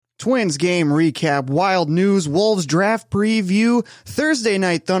Twins game recap, Wild news, Wolves draft preview, Thursday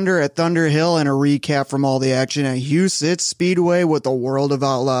Night Thunder at Thunder Hill, and a recap from all the action at Huset's Speedway with the World of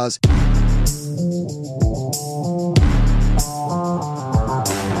Outlaws.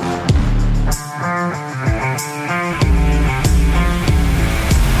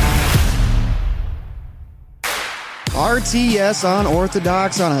 RTS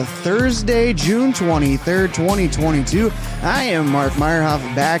Unorthodox on a Thursday, June 23rd, 2022. I am Mark Meyerhoff,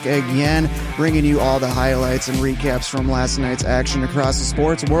 back again, bringing you all the highlights and recaps from last night's action across the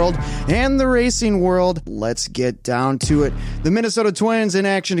sports world and the racing world. Let's get down to it. The Minnesota Twins in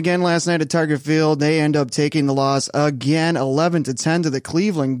action again last night at Target Field. They end up taking the loss again, 11-10 to the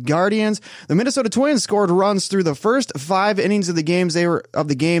Cleveland Guardians. The Minnesota Twins scored runs through the first 5 innings of the game. They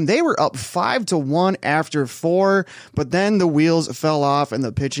were up 5-1 after 4. But then the wheels fell off and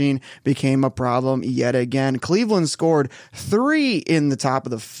the pitching became a problem yet again. Cleveland scored 3 in the top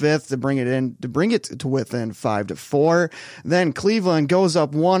of the 5th to bring it to within 5-4. Then Cleveland goes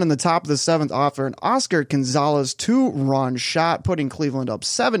up 1 in the top of the 7th off an Oscar Gonzalez 2-run shot, putting Cleveland up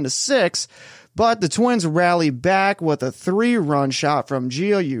 7-6. But the Twins rally back with a 3-run shot from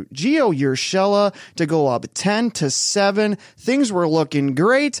Gio Urshela to go up 10-7. Things were looking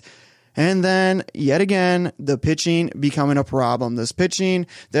great. And then, yet again, the pitching becoming a problem. This pitching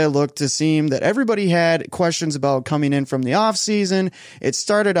that looked to seem that everybody had questions about coming in from the offseason. It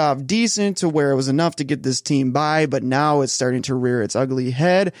started off decent to where it was enough to get this team by, but now it's starting to rear its ugly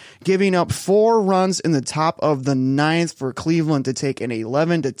head, giving up 4 runs in the top of the 9th for Cleveland to take an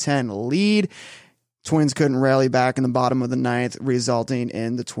 11-10 lead. Twins couldn't rally back in the bottom of the 9th, resulting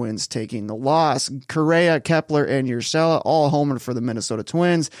in the Twins taking the loss. Correa, Kepler, and Urshela all homered for the Minnesota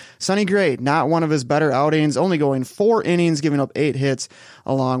Twins. Sonny Gray, not one of his better outings, only going 4 innings, giving up 8 hits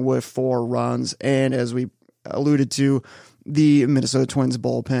along with 4 runs. And as we alluded to, the Minnesota Twins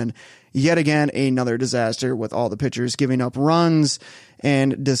bullpen, yet again, another disaster with all the pitchers giving up runs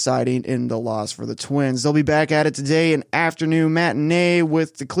and deciding in the loss for the Twins. They'll be back at it today, an afternoon matinee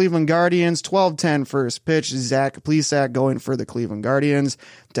with the Cleveland Guardians, 12:10 first pitch. Zach Plesac going for the Cleveland Guardians,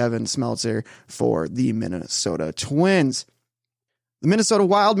 Devin Smeltzer for the Minnesota Twins. The Minnesota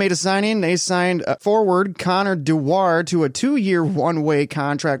Wild made a signing. They signed forward Connor Dewar to a 2-year one-way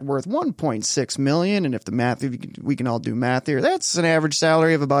contract worth $1.6 million. And if we can all do math here, that's an average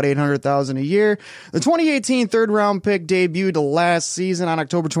salary of about $800,000 a year. The 2018 third-round pick debuted last season on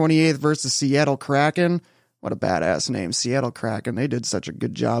October 28th versus Seattle Kraken. What a badass name, Seattle Kraken. They did such a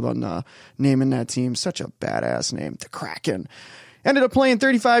good job on naming that team. Such a badass name, the Kraken. Ended up playing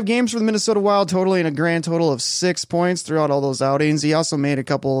 35 games for the Minnesota Wild, totaling a grand total of 6 points throughout all those outings. He also played a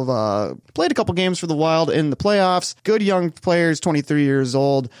couple games for the Wild in the playoffs. Good young players, 23 years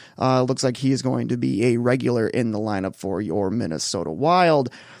old. Looks like he is going to be a regular in the lineup for your Minnesota Wild.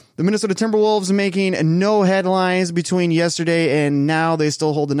 The Minnesota Timberwolves making no headlines between yesterday and now. They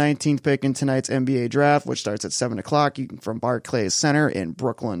still hold the 19th pick in tonight's NBA draft, which starts at 7 o'clock from Barclays Center in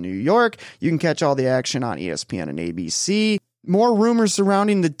Brooklyn, New York. You can catch all the action on ESPN and ABC. More rumors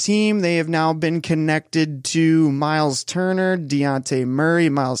surrounding the team. They have now been connected to Miles Turner, Dejounte Murray.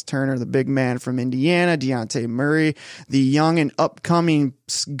 Miles Turner, the big man from Indiana. Dejounte Murray, the young and upcoming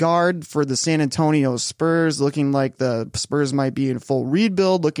guard for the San Antonio Spurs, looking like the Spurs might be in full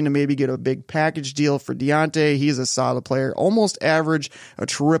rebuild, looking to maybe get a big package deal for Dejounte. He's a solid player, almost averaged a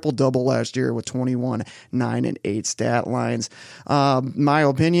triple-double last year with 21, 9, and 8 stat lines. My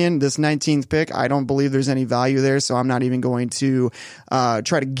opinion, this 19th pick, I don't believe there's any value there, so I'm not even going to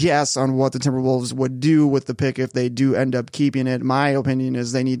try to guess on what the Timberwolves would do with the pick if they do end up keeping it. My opinion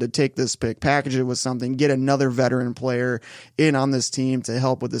is they need to take this pick, package it with something, get another veteran player in on this team to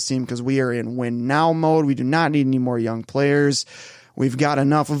help with this team, because we are in win now mode. We do not need any more young players. We've got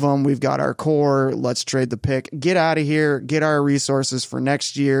enough of them. We've got our core. Let's trade the pick. Get out of here. Get our resources for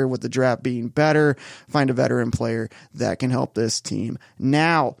next year with the draft being better. Find a veteran player that can help this team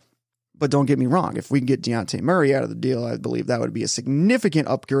now. But don't get me wrong. If we can get Dejounte Murray out of the deal, I believe that would be a significant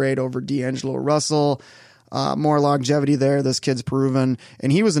upgrade over D'Angelo Russell. More longevity there. This kid's proven, and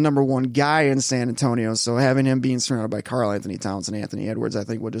he was the number 1 guy in San Antonio. So having him being surrounded by Karl Anthony Towns and Anthony Edwards, I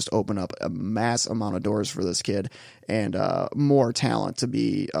think would just open up a mass amount of doors for this kid and more talent to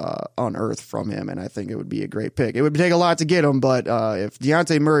be unearthed from him. And I think it would be a great pick. It would take a lot to get him, but if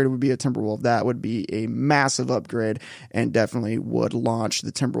Dejounte Murray would be a Timberwolf, that would be a massive upgrade and definitely would launch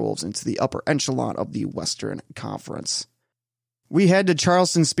the Timberwolves into the upper echelon of the Western Conference. We head to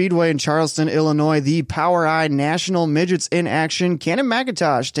Charleston Speedway in Charleston, Illinois. The Power Eye National Midgets in action. Cannon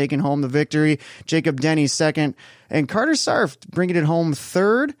McIntosh taking home the victory. Jacob Denny second. And Carter Sarf bringing it home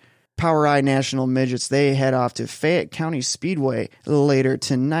third. POWRi National Midgets, they head off to Fayette County Speedway later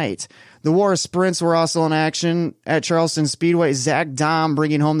tonight. The War Sprints were also in action at Charleston Speedway. Zach Dahm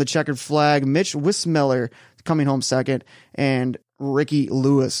bringing home the checkered flag. Mitch Wismiller coming home second, and Ricky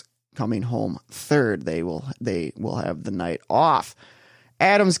Lewis coming home third. They will have the night off.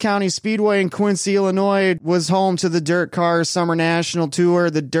 Adams County Speedway in Quincy, Illinois was home to the Dirt Car Summer National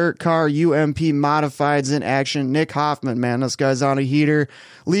Tour. The Dirt Car UMP Modifieds in action. Nick Hoffman, man, this guy's on a heater.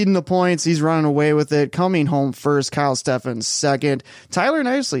 Leading the points, he's running away with it. Coming home first, Kyle Steffens second. Tyler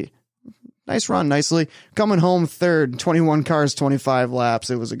Nicely, nice run, nicely. Coming home third, 21 cars, 25 laps.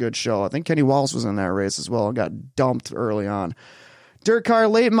 It was a good show. I think Kenny Wallace was in that race as well and got dumped early on. Dirt Car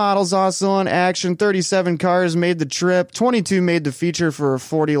Late Models also in action. 37 cars made the trip. 22 made the feature for a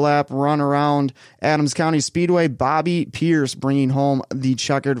 40-lap run around Adams County Speedway. Bobby Pierce bringing home the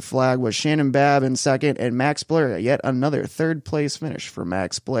checkered flag with Shannon Babb in second and Max Blair. Yet another third-place finish for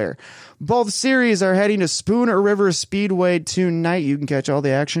Max Blair. Both series are heading to Spooner River Speedway tonight. You can catch all the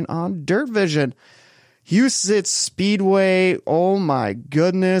action on Dirt Vision. Huset's Speedway, oh my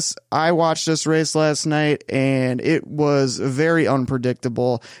goodness. I watched this race last night and it was very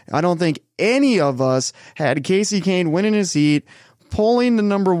unpredictable. I don't think any of us had Casey Kane winning his heat, pulling the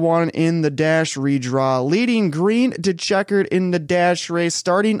number one in the dash redraw, leading green to checkered in the dash race,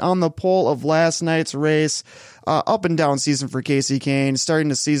 starting on the pole of last night's race. Up and down season for Casey Kane, starting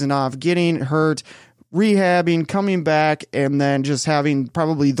the season off, getting hurt, rehabbing, coming back, and then just having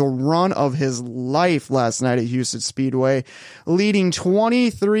probably the run of his life last night at Huset Speedway, leading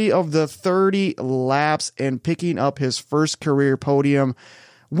 23 of the 30 laps and picking up his first career podium,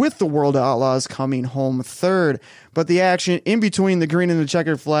 with the World Outlaws coming home third. But the action in between the green and the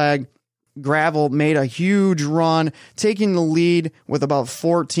checkered flag, Gravel made a huge run, taking the lead with about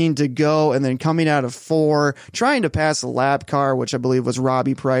 14 to go, and then coming out of 4, trying to pass the lap car, which I believe was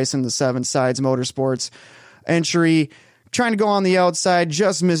Robbie Price in the Seven Sides Motorsports entry. Trying to go on the outside,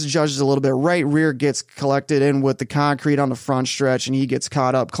 just misjudges a little bit. Right rear gets collected in with the concrete on the front stretch, and he gets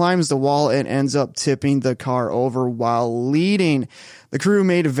caught up, climbs the wall, and ends up tipping the car over while leading. The crew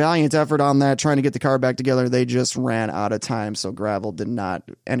made a valiant effort on that, trying to get the car back together. They just ran out of time, so Gravel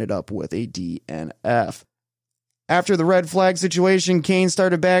ended up with a DNF. After the red flag situation, Kane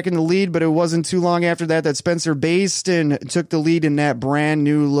started back in the lead, but it wasn't too long after that Spencer Baston took the lead in that brand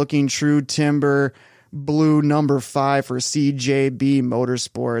new looking True Timber blue number 5 for CJB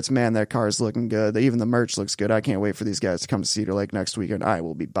Motorsports. Man, that car is looking good. Even the merch looks good. I can't wait for these guys to come to Cedar Lake next weekend. I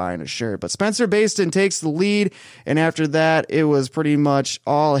will be buying a shirt. But Spencer Baston takes the lead, and after that, it was pretty much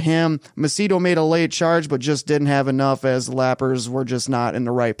all him. Macedo made a late charge, but just didn't have enough as the lappers were just not in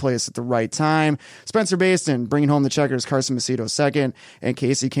the right place at the right time. Spencer Baston bringing home the checkers, Carson Macedo second, and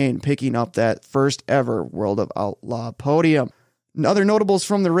Casey Kane picking up that first ever World of Outlaw podium. Other notables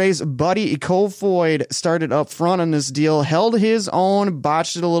from the race, Buddy Kofoid started up front on this deal, held his own,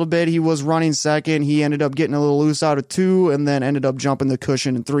 botched it a little bit. He was running second. He ended up getting a little loose out of 2 and then ended up jumping the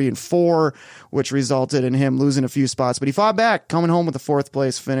cushion in 3 and 4, which resulted in him losing a few spots. But he fought back, coming home with a 4th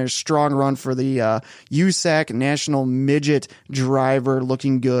place finish. Strong run for the USAC National Midget driver,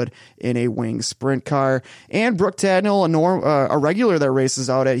 looking good in a wing sprint car. And Brooke Tadnell, a regular that races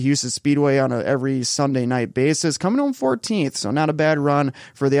out at Huset Speedway on a every Sunday night basis, coming home 14th. So not a bad run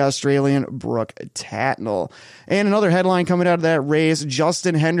for the Australian Brooke Tatnell. And another headline coming out of that race,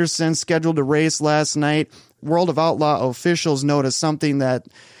 Justin Henderson scheduled to race last night. World of Outlaw officials noticed something, that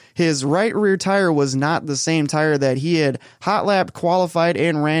his right rear tire was not the same tire that he had hot lap qualified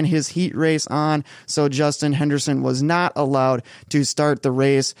and ran his heat race on. So Justin Henderson was not allowed to start the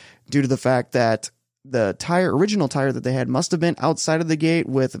race due to the fact that the original tire that they had must have been outside of the gate.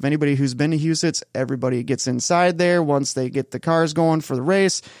 With, if anybody who's been to Huset's, everybody gets inside there once they get the cars going for the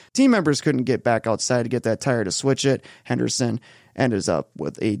race. Team members couldn't get back outside to get that tire to switch it. Henderson ends up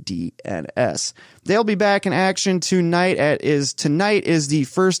with a DNS. They'll be back in action tonight. Tonight is the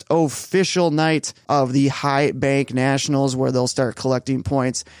first official night of the High Bank Nationals, where they'll start collecting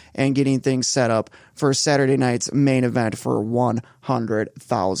points and getting things set up for Saturday night's main event for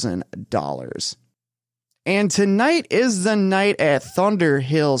 $100,000. And tonight is the night at Thunder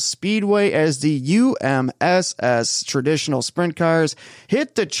Hill Speedway as the UMSS traditional sprint cars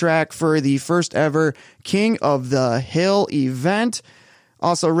hit the track for the first ever King of the Hill event.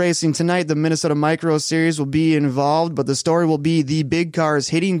 Also racing tonight, the Minnesota Micro Series will be involved, but the story will be the big cars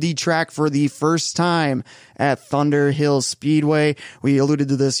hitting the track for the first time at Thunder Hill Speedway. We alluded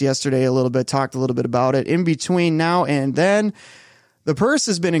to this yesterday a little bit, talked a little bit about it. In between now and then, the purse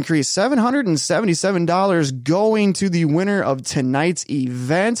has been increased, $777 going to the winner of tonight's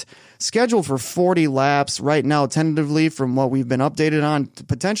event. scheduled for 40 laps right now, tentatively from what we've been updated on,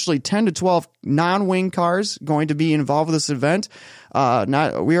 potentially 10 to 12 non-wing cars going to be involved with this event. We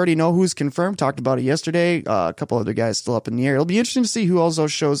already know who's confirmed, talked about it yesterday. A couple other guys still up in the air. It'll be interesting to see who also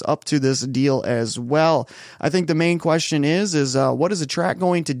shows up to this deal as well. I think the main question is what is the track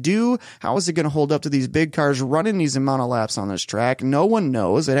going to do? How is it going to hold up to these big cars running these amount of laps on this track? No one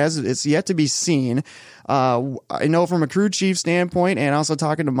knows. It's yet to be seen. I know from a crew chief standpoint, and also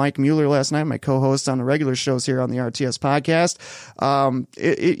talking to Mike Mueller last night, my co-host on the regular shows here on the RTS podcast,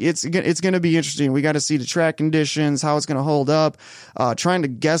 it's going to be interesting. We got to see the track conditions, how it's going to hold up, trying to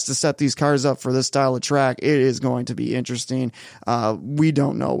guess to set these cars up for this style of track. It is going to be interesting. We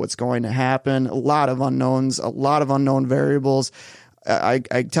don't know what's going to happen. A lot of unknowns, a lot of unknown variables. I'm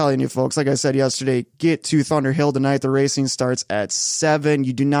telling you, folks, like I said yesterday, get to Thunder Hill tonight. The racing starts at 7.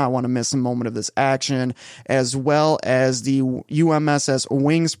 You do not want to miss a moment of this action, as well as the UMSS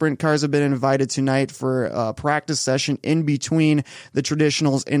wing sprint cars have been invited tonight for a practice session in between the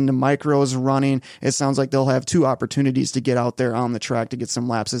traditionals and the micros running. It sounds like they'll have 2 opportunities to get out there on the track to get some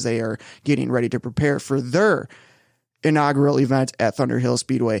laps as they are getting ready to prepare for their inaugural event at Thunder Hill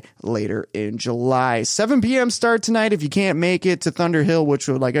Speedway later in July. 7 p.m. start tonight. If you can't make it to Thunder Hill, which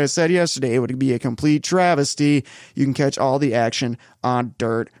would, like I said yesterday, would be a complete travesty, you can catch all the action on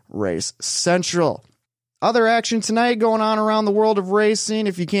Dirt Race Central. Other action tonight going on around the world of racing.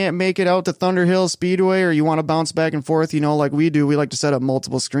 If you can't make it out to Thunder Hill Speedway, or you want to bounce back and forth, like we do, we like to set up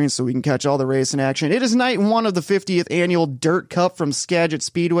multiple screens so we can catch all the racing action. It is night 1 of the 50th annual Dirt Cup from Skagit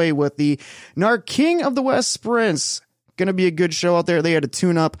Speedway with the NARC King of the West Sprints. Going to be a good show out there. They had a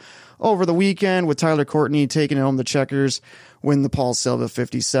tune-up over the weekend with Tyler Courtney taking home the checkers, win the Paul Silva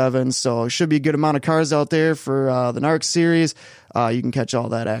 57. So it should be a good amount of cars out there for the NARC series. You can catch all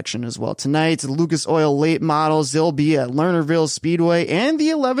that action as well tonight. The Lucas Oil late models, they'll be at Lernerville Speedway, and the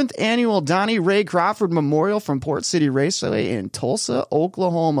 11th annual Donnie Ray Crawford Memorial from Port City Raceway in Tulsa,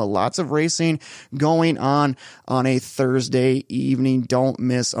 Oklahoma. Lots of racing going on a Thursday evening. Don't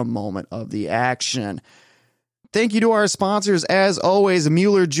miss a moment of the action. Thank you to our sponsors, as always,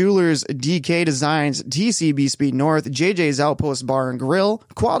 Mueller Jewelers, DK Designs, TCB Speed North, JJ's Outpost Bar and Grill,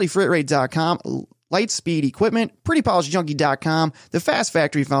 QualityFreightRate.com, Lightspeed Equipment, PrettyPolishedJunkie.com, the Fast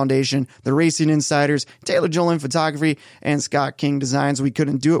Factory Foundation, the Racing Insiders, Taylor Jolin Photography, and Scott King Designs. We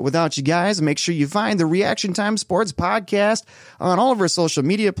couldn't do it without you guys. Make sure you find the Reaction Time Sports Podcast on all of our social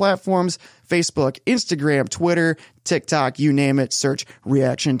media platforms, Facebook, Instagram, Twitter, TikTok, you name it. Search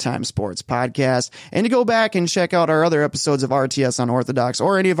Reaction Time Sports Podcast. And to go back and check out our other episodes of RTS Unorthodox,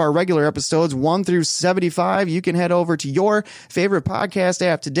 or any of our regular episodes 1 through 75, you can head over to your favorite podcast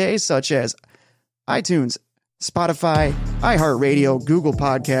app today, such as iTunes, Spotify, iHeartRadio, Google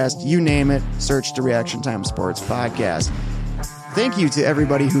Podcast, you name it. Search the Reaction Time Sports Podcast. Thank you to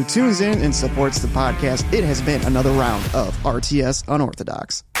everybody who tunes in and supports the podcast. It has been another round of RTS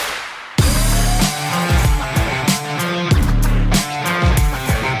Unorthodox.